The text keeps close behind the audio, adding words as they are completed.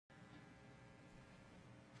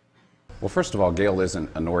Well, first of all, Gail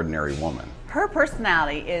isn't an ordinary woman. Her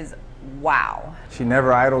personality is wow. She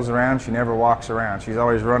never idles around, she never walks around. She's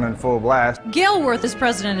always running full blast. Gail Worth is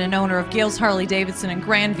president and owner of Gail's Harley-Davidson in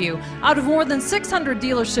Grandview. Out of more than 600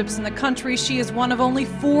 dealerships in the country, she is one of only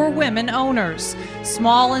 4 women owners.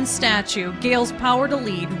 Small in stature, Gail's power to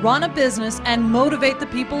lead, run a business, and motivate the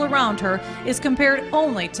people around her is compared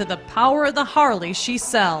only to the power of the Harley she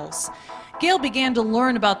sells. Gail began to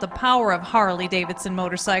learn about the power of Harley-Davidson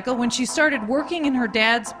motorcycle when she started working in her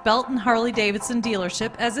dad's Belton Harley-Davidson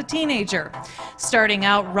dealership as a teenager. Starting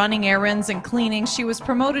out running errands and cleaning, she was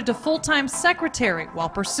promoted to full-time secretary while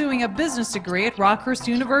pursuing a business degree at Rockhurst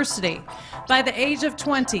University. By the age of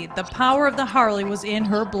 20, the power of the Harley was in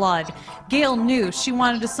her blood. Gail knew she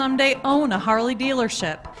wanted to someday own a Harley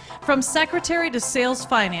dealership. From secretary to sales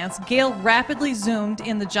finance, Gail rapidly zoomed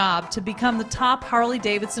in the job to become the top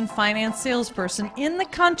Harley-Davidson finance salesperson in the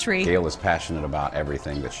country. Gail is passionate about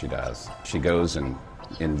everything that she does. She goes and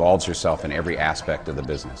involves herself in every aspect of the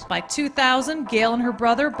business. By 2000, Gail and her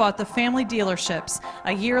brother bought the family dealerships.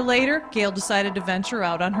 A year later, Gail decided to venture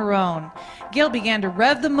out on her own. Gail began to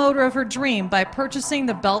rev the motor of her dream by purchasing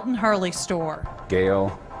the Belton Harley store.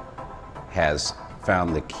 Gail has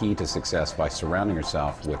found the key to success by surrounding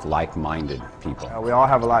herself with like-minded people. We all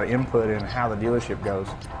have a lot of input in how the dealership goes,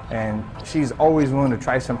 and she's always willing to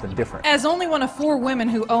try something different. As only one of 4 women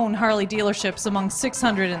who own Harley dealerships among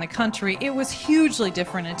 600 in the country, it was hugely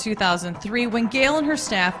different in 2003 when Gail and her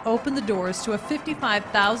staff opened the doors to a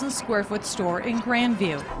 55,000 square foot store in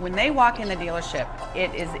Grandview. When they walk in the dealership,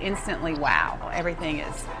 it is instantly wow. Everything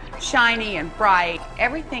is shiny and bright.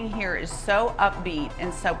 Everything here is so upbeat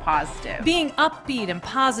and so positive. Being upbeat and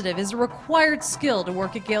positive is a required skill to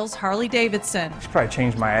work at Gail's Harley-Davidson. She's probably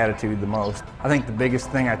changed my attitude the most. I think the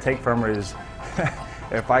biggest thing I take from her is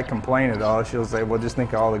if I complain at all, she'll say, well, just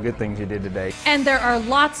think of all the good things you did today. And there are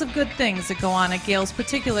lots of good things that go on at Gail's,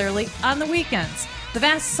 particularly on the weekends. The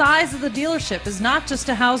vast size of the dealership is not just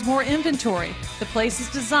to house more inventory. The place is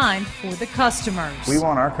designed for the customers. We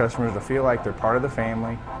want our customers to feel like they're part of the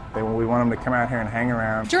family. We want them to come out here and hang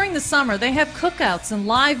around. During the summer, they have cookouts and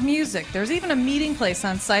live music. There's even a meeting place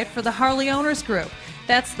on site for the Harley Owners Group.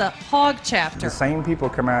 That's the Hog Chapter. The same people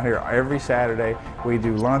come out here every Saturday. We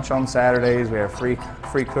do lunch on Saturdays. We have free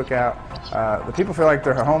cookout. The people feel like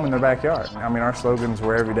they're home in their backyard. I mean, our slogan's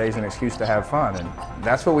where every day is an excuse to have fun, and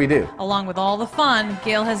that's what we do. Along with all the fun,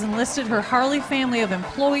 Gail has enlisted her Harley family of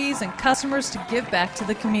employees and customers to give back to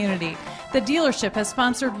the community. The dealership has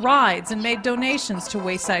sponsored rides and made donations to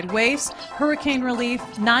Wayside Waifs, Hurricane Relief,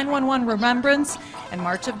 911 Remembrance, and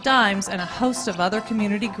March of Dimes, and a host of other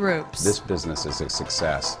community groups. This business is a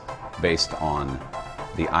success based on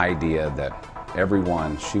the idea that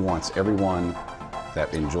she wants everyone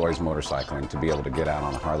that enjoys motorcycling to be able to get out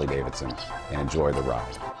on a Harley-Davidson and enjoy the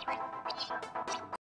ride.